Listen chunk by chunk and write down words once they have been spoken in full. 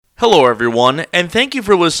Hello everyone, and thank you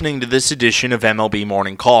for listening to this edition of MLB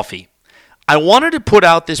Morning Coffee. I wanted to put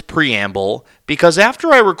out this preamble because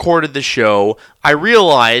after I recorded the show, I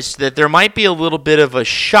realized that there might be a little bit of a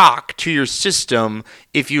shock to your system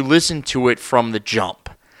if you listen to it from the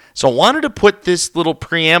jump. So I wanted to put this little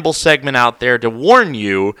preamble segment out there to warn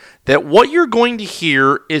you that what you're going to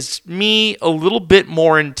hear is me a little bit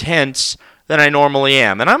more intense than I normally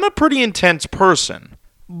am, and I'm a pretty intense person.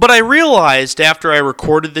 But I realized after I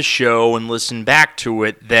recorded the show and listened back to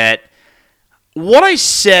it that what I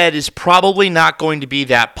said is probably not going to be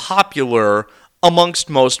that popular amongst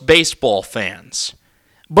most baseball fans.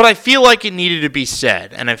 But I feel like it needed to be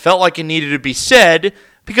said, and I felt like it needed to be said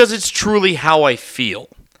because it's truly how I feel.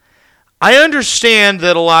 I understand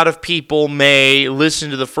that a lot of people may listen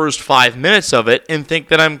to the first 5 minutes of it and think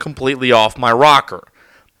that I'm completely off my rocker.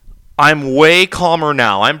 I'm way calmer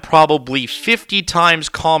now. I'm probably 50 times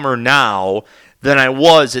calmer now than I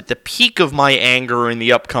was at the peak of my anger in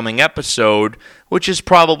the upcoming episode, which is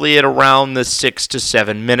probably at around the 6 to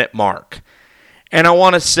 7 minute mark. And I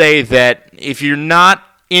want to say that if you're not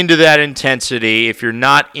into that intensity, if you're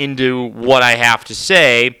not into what I have to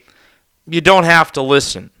say, you don't have to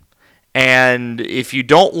listen. And if you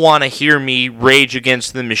don't want to hear me rage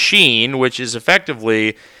against the machine, which is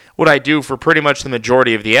effectively what I do for pretty much the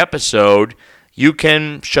majority of the episode, you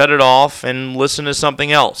can shut it off and listen to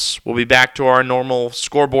something else. We'll be back to our normal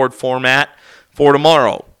scoreboard format for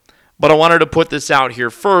tomorrow. But I wanted to put this out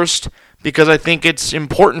here first because I think it's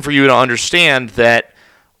important for you to understand that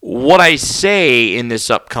what I say in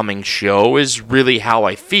this upcoming show is really how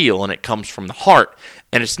I feel, and it comes from the heart,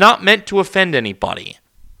 and it's not meant to offend anybody.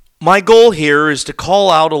 My goal here is to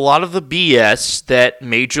call out a lot of the BS that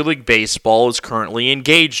Major League Baseball is currently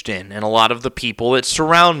engaged in and a lot of the people that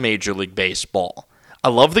surround Major League Baseball. I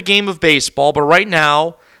love the game of baseball, but right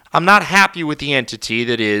now, I'm not happy with the entity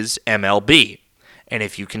that is MLB. And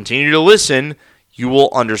if you continue to listen, you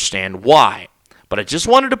will understand why. But I just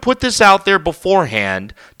wanted to put this out there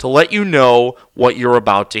beforehand to let you know what you're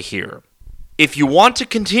about to hear. If you want to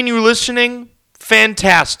continue listening,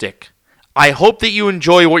 fantastic. I hope that you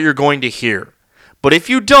enjoy what you're going to hear. But if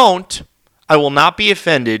you don't, I will not be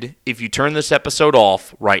offended if you turn this episode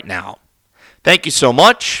off right now. Thank you so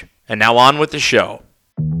much, and now on with the show.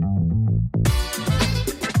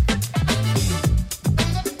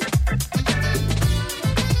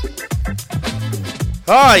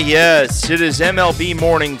 Ah, yes, it is MLB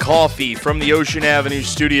Morning Coffee from the Ocean Avenue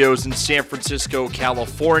Studios in San Francisco,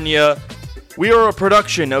 California. We are a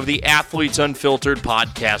production of the Athletes Unfiltered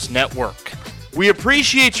Podcast Network. We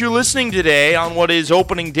appreciate you listening today on what is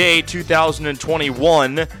opening day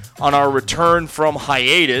 2021 on our return from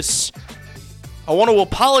hiatus. I want to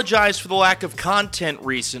apologize for the lack of content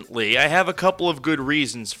recently. I have a couple of good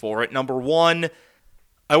reasons for it. Number one,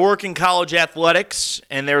 I work in college athletics,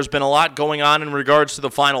 and there's been a lot going on in regards to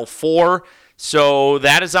the Final Four, so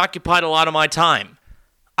that has occupied a lot of my time.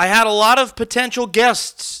 I had a lot of potential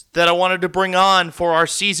guests that I wanted to bring on for our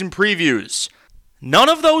season previews. None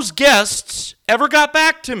of those guests ever got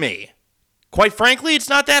back to me. Quite frankly, it's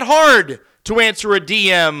not that hard to answer a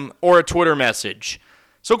DM or a Twitter message.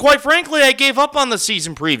 So quite frankly, I gave up on the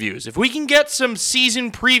season previews. If we can get some season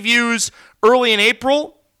previews early in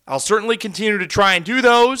April, I'll certainly continue to try and do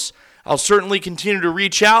those. I'll certainly continue to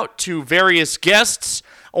reach out to various guests.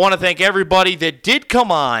 I want to thank everybody that did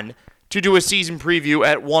come on to do a season preview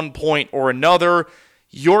at one point or another.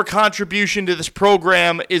 Your contribution to this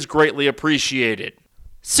program is greatly appreciated.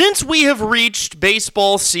 Since we have reached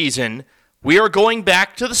baseball season, we are going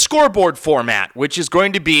back to the scoreboard format, which is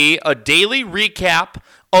going to be a daily recap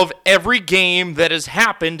of every game that has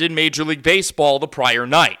happened in Major League Baseball the prior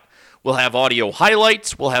night. We'll have audio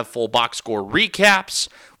highlights, we'll have full box score recaps,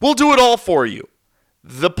 we'll do it all for you.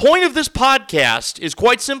 The point of this podcast is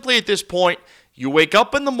quite simply at this point, you wake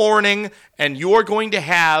up in the morning and you are going to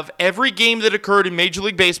have every game that occurred in Major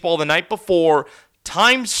League Baseball the night before,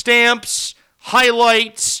 timestamps,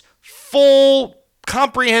 highlights, full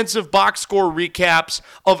comprehensive box score recaps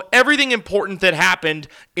of everything important that happened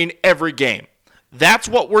in every game. That's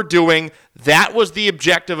what we're doing. That was the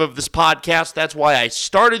objective of this podcast. That's why I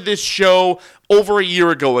started this show over a year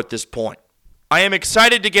ago at this point. I am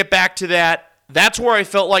excited to get back to that. That's where I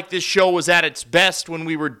felt like this show was at its best when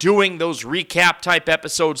we were doing those recap-type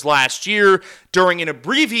episodes last year during an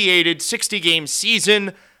abbreviated 60-game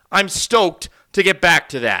season. I'm stoked to get back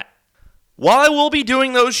to that. While I will be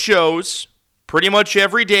doing those shows pretty much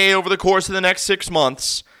every day over the course of the next 6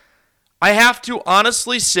 months, I have to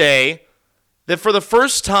honestly say that for the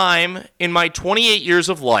first time in my 28 years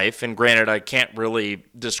of life, and granted I can't really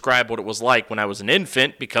describe what it was like when I was an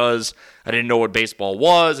infant because I didn't know what baseball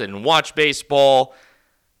was, I didn't watch baseball.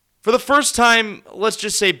 For the first time, let's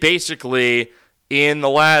just say basically in the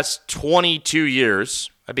last 22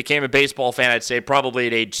 years, I became a baseball fan, I'd say probably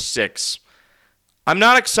at age 6. I'm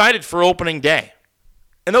not excited for opening day.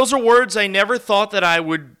 And those are words I never thought that I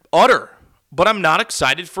would utter, but I'm not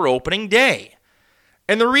excited for opening day.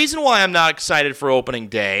 And the reason why I'm not excited for opening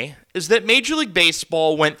day is that Major League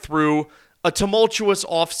Baseball went through a tumultuous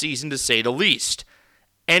offseason, to say the least.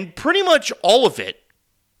 And pretty much all of it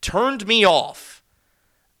turned me off.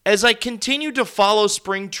 As I continued to follow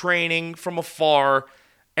spring training from afar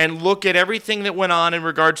and look at everything that went on in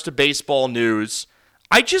regards to baseball news,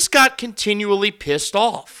 I just got continually pissed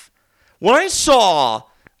off. When I saw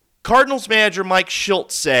Cardinals manager Mike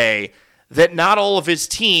Shildt say that not all of his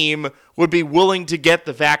team would be willing to get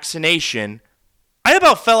the vaccination, I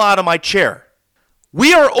about fell out of my chair.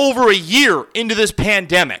 We are over a year into this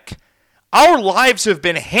pandemic. Our lives have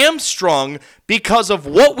been hamstrung because of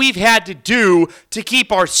what we've had to do to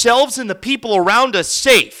keep ourselves and the people around us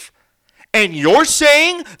safe. And you're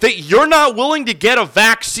saying that you're not willing to get a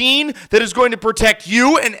vaccine that is going to protect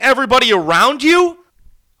you and everybody around you?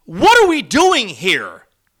 What are we doing here?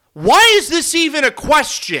 Why is this even a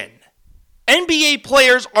question? NBA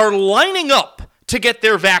players are lining up to get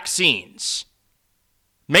their vaccines.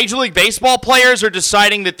 Major League Baseball players are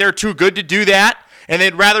deciding that they're too good to do that, and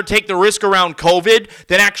they'd rather take the risk around COVID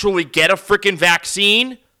than actually get a freaking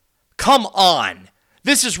vaccine? Come on.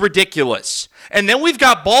 This is ridiculous. And then we've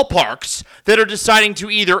got ballparks that are deciding to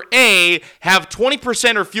either A, have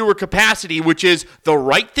 20% or fewer capacity, which is the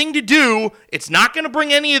right thing to do. It's not going to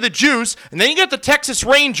bring any of the juice. And then you got the Texas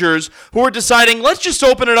Rangers who are deciding, let's just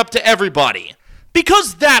open it up to everybody.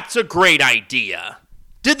 Because that's a great idea.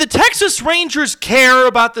 Did the Texas Rangers care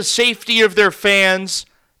about the safety of their fans?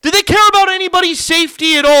 Did they care about anybody's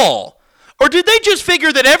safety at all? Or did they just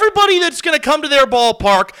figure that everybody that's going to come to their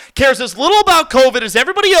ballpark cares as little about COVID as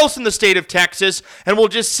everybody else in the state of Texas and will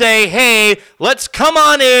just say, hey, let's come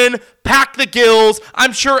on in, pack the gills,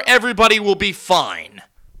 I'm sure everybody will be fine?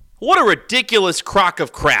 What a ridiculous crock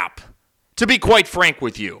of crap, to be quite frank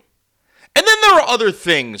with you. And then there are other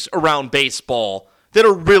things around baseball that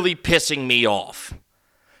are really pissing me off.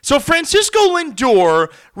 So Francisco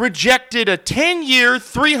Lindor rejected a 10-year,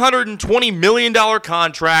 $320 million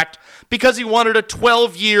contract because he wanted a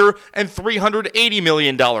 12-year and $380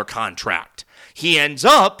 million contract. He ends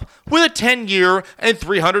up with a 10-year and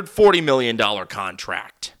 $340 million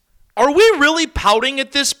contract. Are we really pouting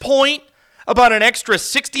at this point about an extra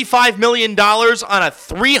 $65 million on a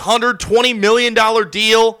 $320 million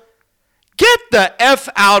deal? Get the F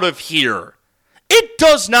out of here. It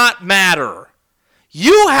does not matter.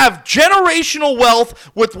 You have generational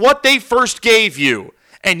wealth with what they first gave you,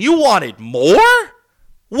 and you wanted more?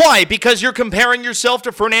 Why? Because you're comparing yourself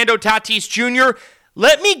to Fernando Tatis Jr.?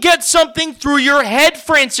 Let me get something through your head,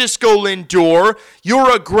 Francisco Lindor.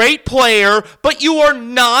 You're a great player, but you are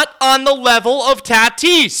not on the level of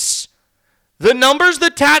Tatis. The numbers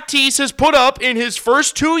that Tatis has put up in his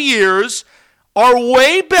first 2 years are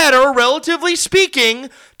way better, relatively speaking,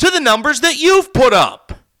 to the numbers that you've put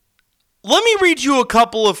up. Let me read you a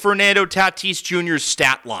couple of Fernando Tatis Jr.'s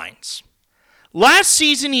stat lines. Last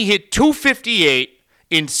season, he hit .258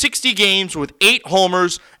 in 60 games with 8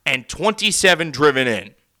 homers and 27 driven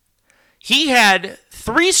in. He had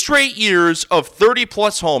 3 straight years of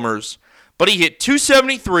 30-plus homers, but he hit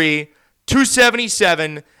 .273,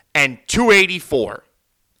 .277, and .284.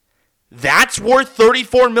 That's worth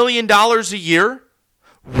 $34 million a year?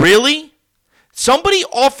 Really? Somebody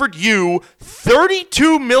offered you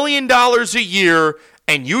 $32 million a year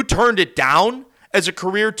and you turned it down as a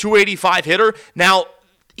career .285 hitter? Now,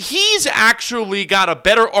 he's actually got a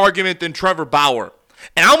better argument than Trevor Bauer.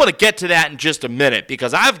 And I'm going to get to that in just a minute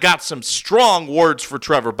because I've got some strong words for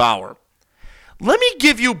Trevor Bauer. Let me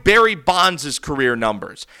give you Barry Bonds' career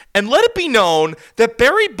numbers. And let it be known that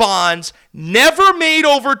Barry Bonds never made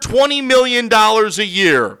over $20 million a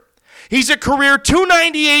year. He's a career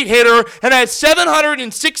 .298 hitter and has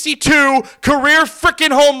 762 career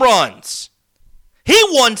frickin' home runs. He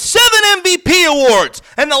won 7 MVP awards,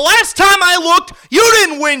 and the last time I looked, you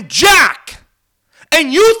didn't win jack.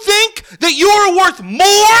 And you think that you are worth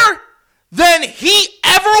more than he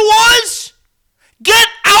ever was? Get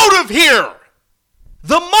out of here.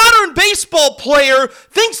 The modern baseball player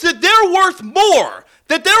thinks that they're worth more,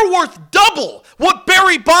 that they're worth double what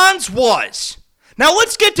Barry Bonds was. Now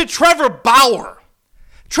let's get to Trevor Bauer.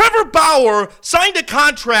 Trevor Bauer signed a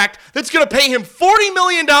contract that's going to pay him $40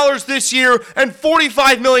 million this year and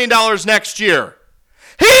 $45 million next year.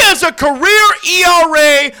 He has a career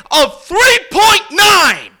ERA of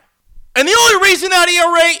 3.9. And the only reason that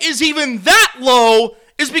ERA is even that low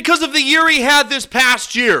is because of the year he had this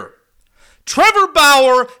past year. Trevor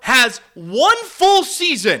Bauer has one full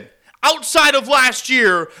season outside of last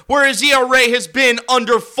year where his ERA has been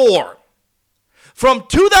under 4. From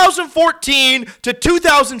 2014 to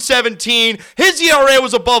 2017, his ERA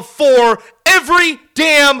was above 4 every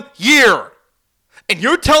damn year. And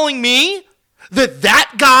you're telling me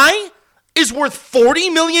that guy is worth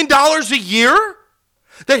 $40 million a year?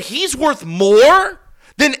 That he's worth more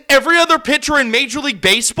than every other pitcher in Major League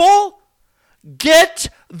Baseball? Get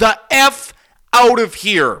the F out of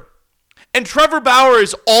here. And Trevor Bauer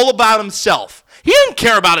is all about himself. He doesn't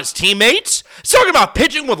care about his teammates. He's talking about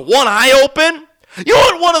pitching with one eye open. You know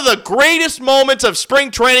what one of the greatest moments of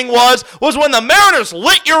spring training was when the Mariners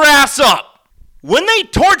lit your ass up. When they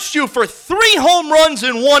torched you for 3 home runs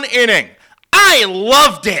in 1 inning. I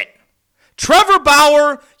loved it. Trevor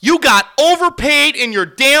Bauer, you got overpaid and you're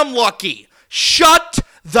damn lucky. Shut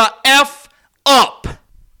the F up.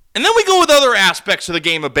 And then we go with other aspects of the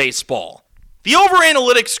game of baseball. The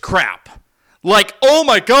over-analytics crap. Like, oh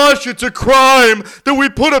my gosh, it's a crime that we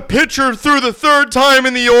put a pitcher through the 3rd time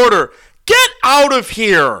in the order. Get out of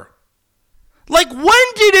here. Like,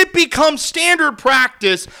 when did it become standard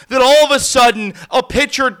practice that all of a sudden a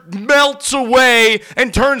pitcher melts away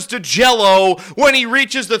and turns to jello when he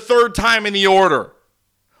reaches the 3rd time in the order?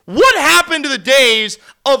 What happened to the days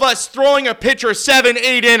of us throwing a pitcher 7,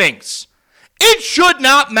 8 innings? It should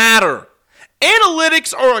not matter.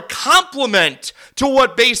 Analytics are a complement to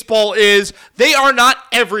what baseball is. They are not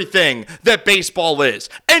everything that baseball is.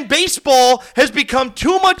 And baseball has become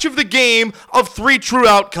too much of the game of 3 true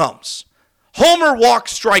outcomes. Homer, walk,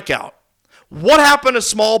 strikeout. What happened to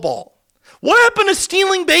small ball? What happened to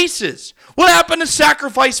stealing bases? What happened to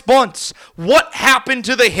sacrifice bunts? What happened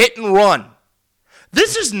to the hit and run?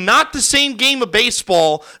 This is not the same game of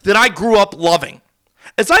baseball that I grew up loving.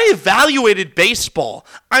 As I evaluated baseball,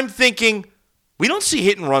 I'm thinking, we don't see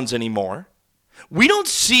hit and runs anymore. We don't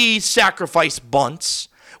see sacrifice bunts.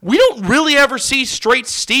 We don't really ever see straight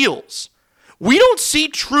steals. We don't see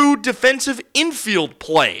true defensive infield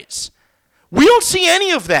plays. We don't see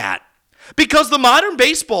any of that because the modern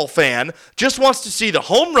baseball fan just wants to see the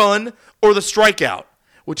home run or the strikeout,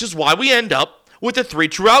 which is why we end up with the 3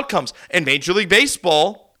 true outcomes. And Major League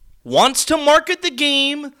Baseball wants to market the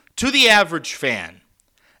game to the average fan.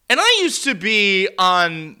 And I used to be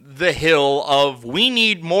on the hill of we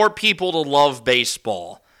need more people to love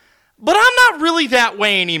baseball. But I'm not really that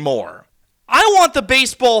way anymore. I want the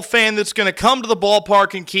baseball fan that's going to come to the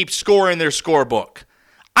ballpark and keep score in their scorebook.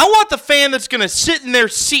 I want the fan that's going to sit in their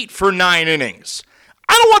seat for 9 innings.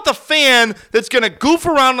 I don't want the fan that's going to goof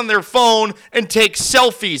around on their phone and take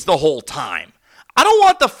selfies the whole time. I don't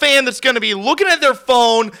want the fan that's going to be looking at their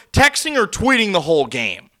phone, texting or tweeting the whole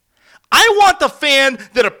game. I want the fan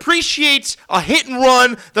that appreciates a hit and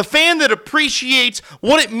run, the fan that appreciates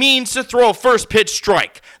what it means to throw a first pitch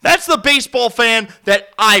strike. That's the baseball fan that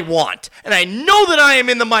I want. And I know that I am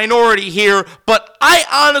in the minority here, but I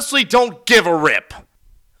honestly don't give a rip.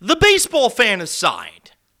 The baseball fan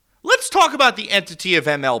aside, let's talk about the entity of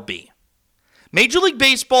MLB. Major League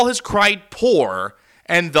Baseball has cried poor,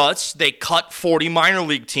 and thus they cut 40 minor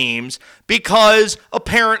league teams because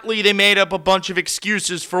apparently they made up a bunch of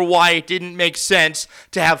excuses for why it didn't make sense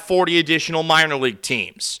to have 40 additional minor league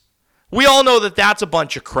teams. We all know that that's a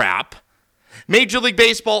bunch of crap. Major League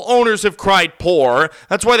Baseball owners have cried poor.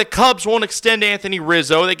 That's why the Cubs won't extend Anthony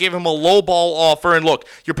Rizzo. They gave him a low-ball offer. And look,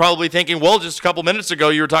 you're probably thinking, well, just a couple minutes ago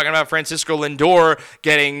you were talking about Francisco Lindor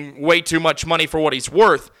getting way too much money for what he's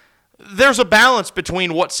worth. There's a balance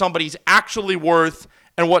between what somebody's actually worth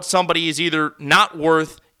and what somebody is either not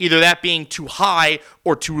worth, either that being too high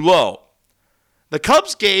or too low. The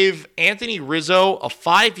Cubs gave Anthony Rizzo a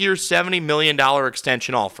 5-year, $70 million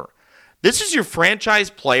extension offer. This is your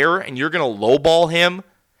franchise player, and you're going to lowball him?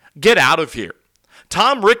 Get out of here.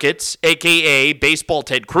 Tom Ricketts, a.k.a. Baseball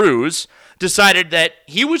Ted Cruz, decided that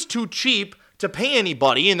he was too cheap to pay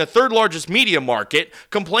anybody in the 3rd largest media market,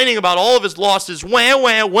 complaining about all of his losses. Wah,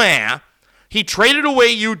 wah, wah. He traded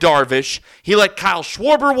away Yu Darvish. He let Kyle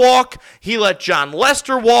Schwarber walk. He let John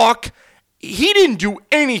Lester walk. He didn't do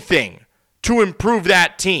anything to improve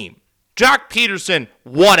that team. Jock Peterson,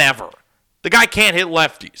 whatever. The guy can't hit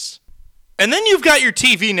lefties. And then you've got your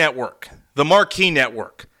TV network, the Marquee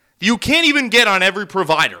Network. You can't even get on every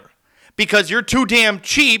provider because you're too damn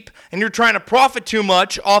cheap and you're trying to profit too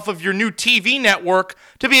much off of your new TV network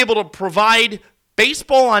to be able to provide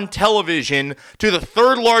baseball on television to the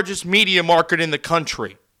third largest media market in the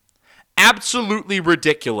country. Absolutely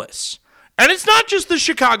ridiculous. And it's not just the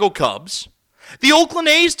Chicago Cubs. The Oakland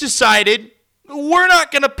A's decided, we're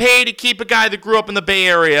not going to pay to keep a guy that grew up in the Bay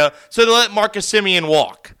Area, so they let Marcus Semien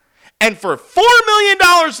walk. And for $4 million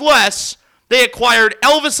less, they acquired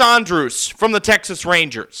Elvis Andrus from the Texas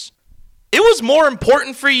Rangers. It was more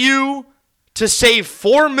important for you to save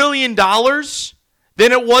 $4 million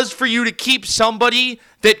than it was for you to keep somebody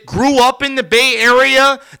that grew up in the Bay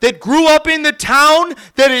Area, that grew up in the town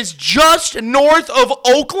that is just north of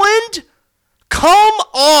Oakland? Come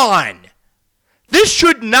on. This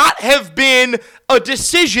should not have been a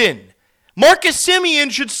decision. Marcus Semien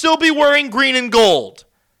should still be wearing green and gold.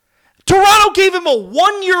 Toronto gave him a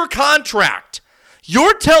 1-year contract.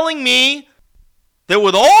 You're telling me that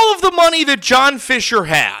with all of the money that John Fisher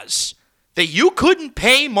has, that you couldn't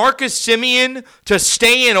pay Marcus Semien to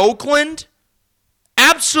stay in Oakland?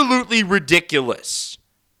 Absolutely ridiculous.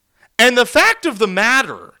 And the fact of the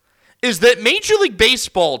matter is that Major League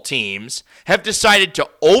Baseball teams have decided to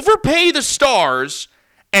overpay the stars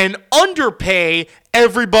and underpay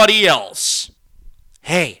everybody else.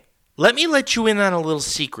 Hey, let me let you in on a little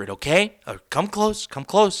secret, okay? Come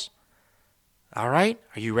close. All right,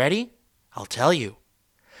 are you ready? I'll tell you.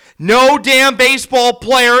 No damn baseball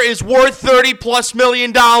player is worth $30+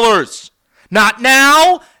 million. Not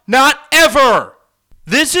now, not ever.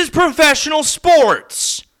 This is professional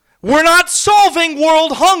sports. We're not solving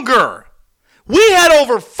world hunger. We had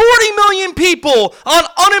over 40 million people on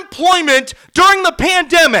unemployment during the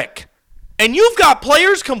pandemic. And you've got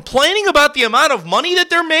players complaining about the amount of money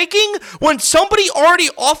that they're making when somebody already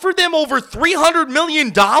offered them over $300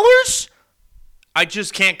 million? I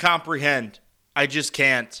just can't comprehend. I just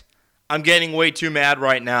can't. I'm getting way too mad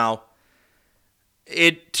right now.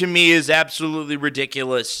 It, to me, is absolutely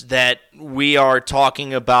ridiculous that we are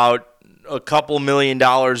talking about a couple $1 million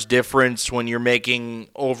difference when you're making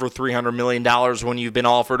over $300 million when you've been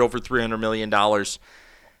offered over $300 million.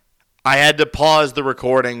 I had to pause the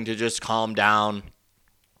recording to just calm down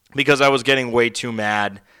because I was getting way too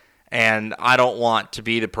mad, and I don't want to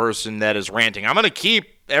be the person that is ranting. I'm going to keep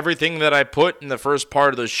everything that I put in the first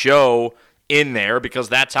part of the show in there because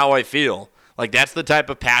that's how I feel. Like, that's the type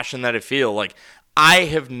of passion that I feel. Like, I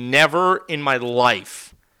have never in my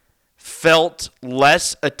life felt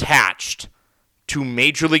less attached to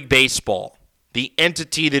Major League Baseball, the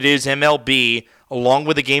entity that is MLB, along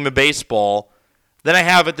with the game of baseball, than I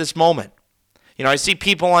have at this moment. You know, I see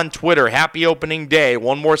people on Twitter, happy opening day,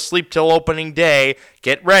 one more sleep till opening day,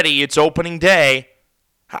 get ready, it's opening day.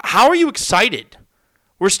 How are you excited?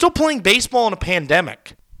 We're still playing baseball in a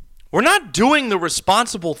pandemic. We're not doing the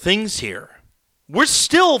responsible things here. We're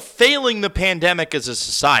still failing the pandemic as a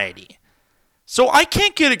society. So I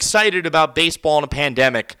can't get excited about baseball in a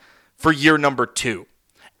pandemic for year number 2.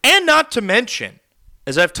 And not to mention,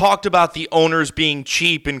 as I've talked about the owners being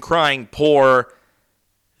cheap and crying poor,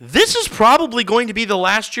 this is probably going to be the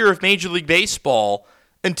last year of Major League Baseball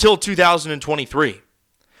until 2023.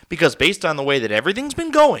 Because based on the way that everything's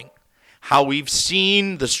been going, how we've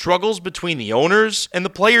seen the struggles between the owners and the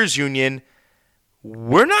players' union,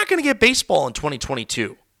 we're not going to get baseball in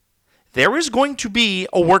 2022. There is going to be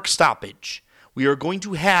a work stoppage. We are going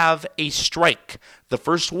to have a strike, the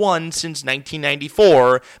first one since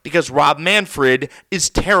 1994, because Rob Manfred is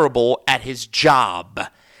terrible at his job.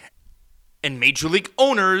 And Major League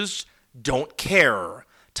owners don't care.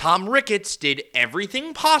 Tom Ricketts did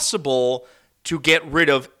everything possible to get rid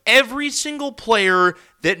of every single player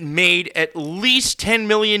that made at least $10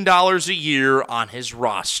 million a year on his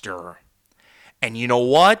roster. And you know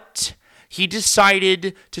what? He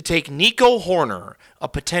decided to take Nico Hoerner, a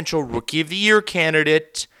potential Rookie of the Year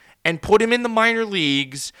candidate, and put him in the minor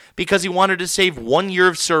leagues because he wanted to save 1 year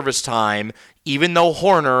of service time, even though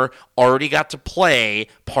Hoerner already got to play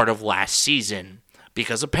part of last season.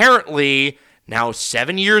 Because apparently, now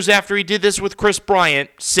 7 years after he did this with Chris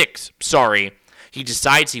Bryant, 6, he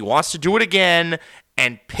decides he wants to do it again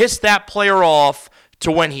and piss that player off to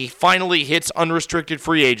when he finally hits unrestricted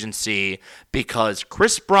free agency, because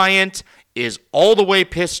Chris Bryant is all the way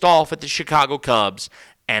pissed off at the Chicago Cubs.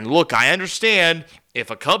 And look, I understand if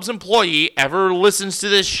a Cubs employee ever listens to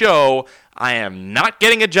this show, I am not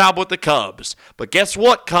getting a job with the Cubs. But guess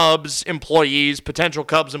what, Cubs employees, potential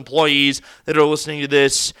Cubs employees that are listening to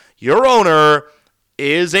this, your owner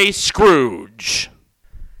is a Scrooge.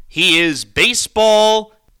 He is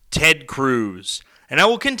baseball Ted Cruz. And I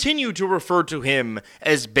will continue to refer to him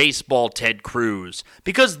as baseball Ted Cruz,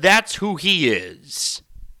 because that's who he is.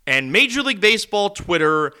 And Major League Baseball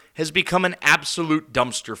Twitter has become an absolute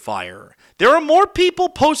dumpster fire. There are more people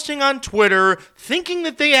posting on Twitter thinking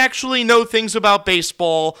that they actually know things about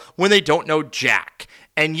baseball when they don't know jack.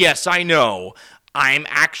 And yes, I know. I'm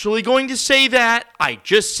actually going to say that. I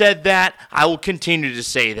just said that. I will continue to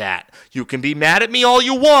say that. You can be mad at me all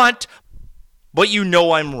you want, but you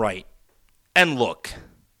know I'm right. And look,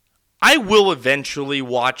 I will eventually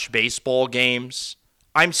watch baseball games.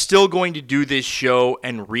 I'm still going to do this show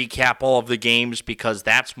and recap all of the games because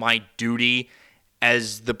that's my duty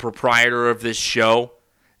as the proprietor of this show.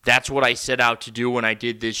 That's what I set out to do when I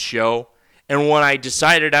did this show. And when I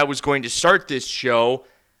decided I was going to start this show,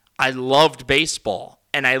 I loved baseball,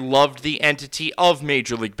 and I loved the entity of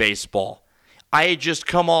Major League Baseball. I had just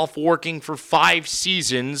come off working for 5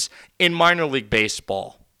 seasons in minor league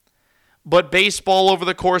baseball. But baseball over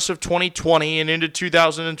the course of 2020 and into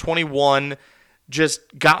 2021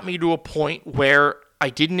 just got me to a point where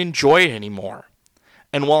I didn't enjoy it anymore.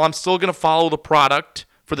 And while I'm still going to follow the product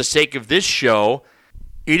for the sake of this show,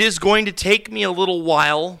 it is going to take me a little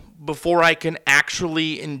while before I can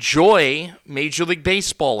actually enjoy Major League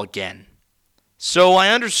Baseball again. So I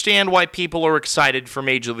understand why people are excited for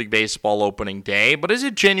Major League Baseball opening day, but is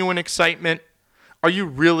it genuine excitement? Are you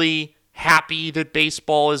really happy that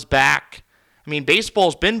baseball is back? I mean,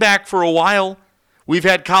 baseball's been back for a while. We've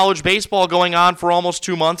had college baseball going on for almost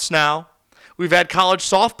 2 months now. We've had college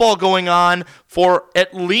softball going on for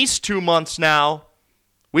at least 2 months now.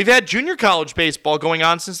 We've had junior college baseball going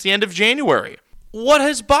on since the end of January. What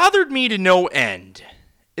has bothered me to no end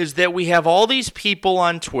is that we have all these people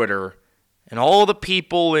on Twitter and all the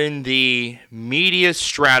people in the media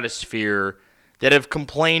stratosphere that have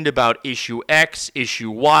complained about issue X,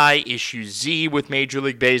 issue Y, issue Z with Major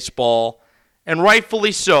League Baseball, and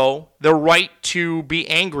rightfully so. They're right to be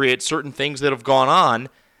angry at certain things that have gone on,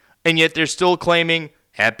 and yet they're still claiming,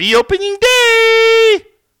 Happy Opening Day!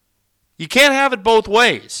 You can't have it both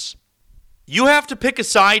ways. You have to pick a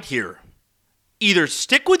side here. Either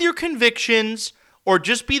stick with your convictions or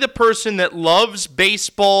just be the person that loves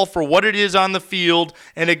baseball for what it is on the field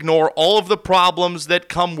and ignore all of the problems that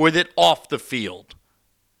come with it off the field.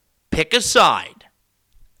 Pick a side.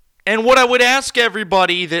 And what I would ask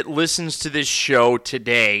everybody that listens to this show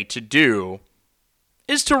today to do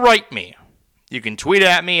is to write me. You can tweet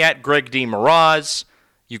at me at Greg D. Meraz.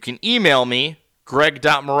 You can email me,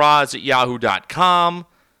 greg.meraz@yahoo.com.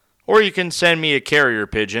 Or you can send me a carrier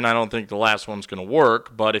pigeon. I don't think the last one's going to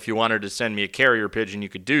work, but if you wanted to send me a carrier pigeon, you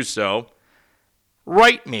could do so.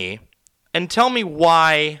 Write me and tell me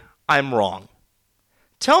why I'm wrong.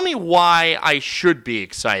 Tell me why I should be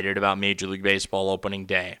excited about Major League Baseball opening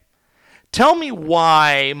day. Tell me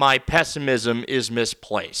why my pessimism is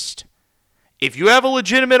misplaced. If you have a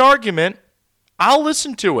legitimate argument, I'll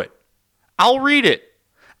listen to it. I'll read it.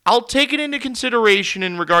 I'll take it into consideration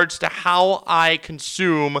in regards to how I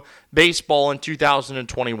consume baseball in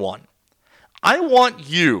 2021. I want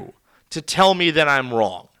you to tell me that I'm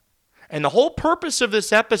wrong. And the whole purpose of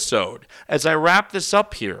this episode, as I wrap this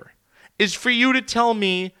up here, is for you to tell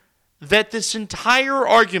me that this entire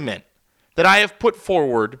argument that I have put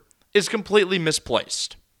forward is completely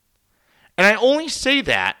misplaced. And I only say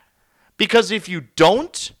that because if you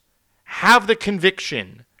don't have the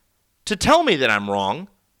conviction to tell me that I'm wrong,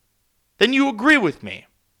 then you agree with me.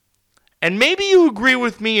 And maybe you agree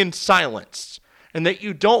with me in silence, and that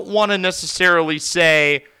you don't want to necessarily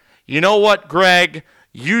say, you know what, Greg,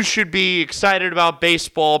 you should be excited about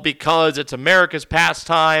baseball because it's America's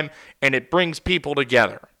pastime and it brings people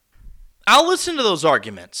together. I'll listen to those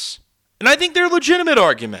arguments, and I think they're legitimate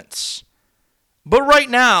arguments. But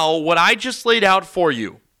right now, what I just laid out for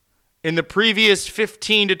you in the previous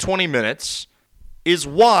 15 to 20 minutes is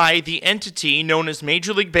why the entity known as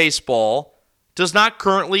Major League Baseball does not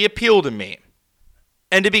currently appeal to me.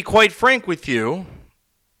 And to be quite frank with you,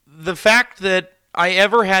 the fact that I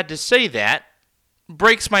ever had to say that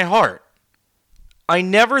breaks my heart. I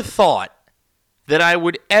never thought that I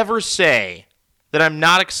would ever say that I'm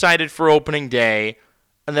not excited for opening day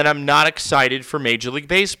and that I'm not excited for Major League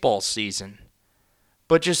Baseball season.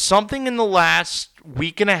 But just something in the last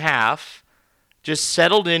week and a half just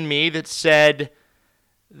settled in me that said,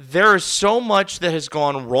 there is so much that has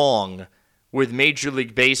gone wrong with Major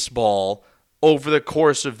League Baseball over the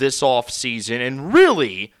course of this offseason and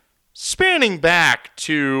really spanning back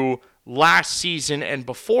to last season and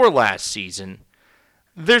before last season.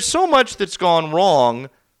 There's so much that's gone wrong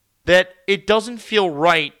that it doesn't feel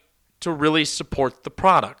right to really support the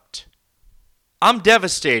product. I'm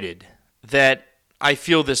devastated that I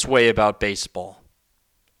feel this way about baseball.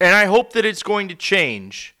 And I hope that it's going to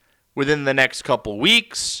change within the next couple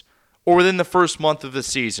weeks or within the first month of the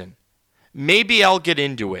season. Maybe I'll get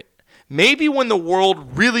into it. maybe when the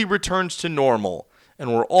world really returns to normal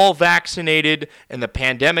and we're all vaccinated and the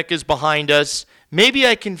pandemic is behind us, maybe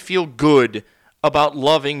I can feel good about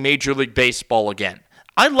loving Major League Baseball again.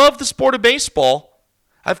 I love the sport of baseball.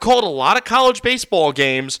 I've called a lot of college baseball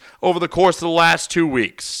games over the course of the last 2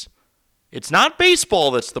 weeks. It's not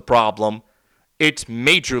baseball that's the problem. It's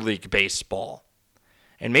Major League Baseball.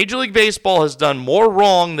 And Major League Baseball has done more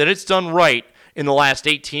wrong than it's done right in the last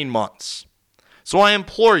 18 months. So I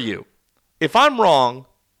implore you, if I'm wrong,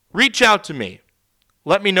 reach out to me.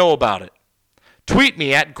 Let me know about it. Tweet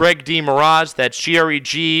me at Greg D. Mroz, that's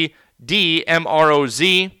GregDMroz.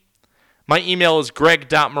 My email is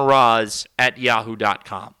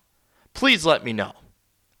greg.mroz@yahoo.com. Please let me know.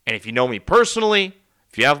 And if you know me personally,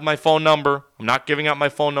 if you have my phone number, I'm not giving out my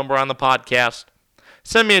phone number on the podcast,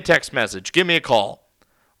 send me a text message, give me a call.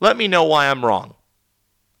 Let me know why I'm wrong.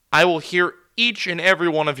 I will hear each and every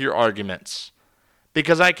one of your arguments,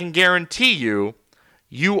 because I can guarantee you,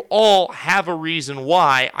 you all have a reason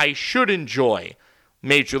why I should enjoy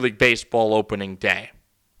Major League Baseball opening day.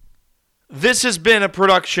 This has been a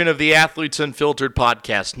production of the Athletes Unfiltered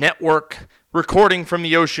Podcast Network, recording from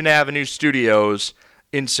the Ocean Avenue Studios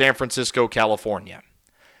in San Francisco, California.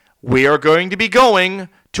 We are going to be going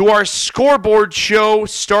to our scoreboard show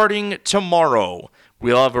starting tomorrow.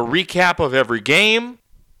 We'll have a recap of every game.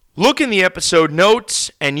 Look in the episode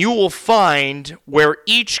notes, and you will find where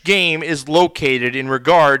each game is located in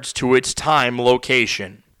regards to its time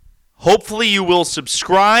location. Hopefully you will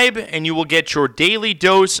subscribe, and you will get your daily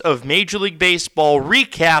dose of Major League Baseball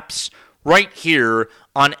recaps right here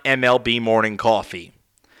on MLB Morning Coffee.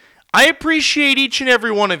 I appreciate each and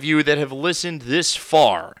every one of you that have listened this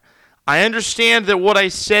far. I understand that what I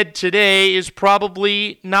said today is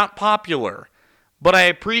probably not popular, but I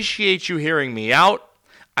appreciate you hearing me out.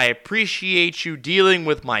 I appreciate you dealing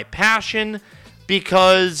with my passion,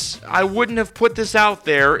 because I wouldn't have put this out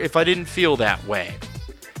there if I didn't feel that way.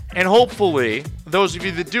 And hopefully, those of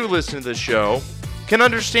you that do listen to the show can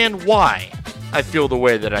understand why I feel the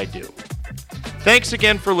way that I do. Thanks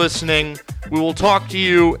again for listening. We will talk to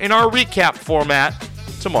you in our recap format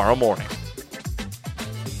tomorrow morning.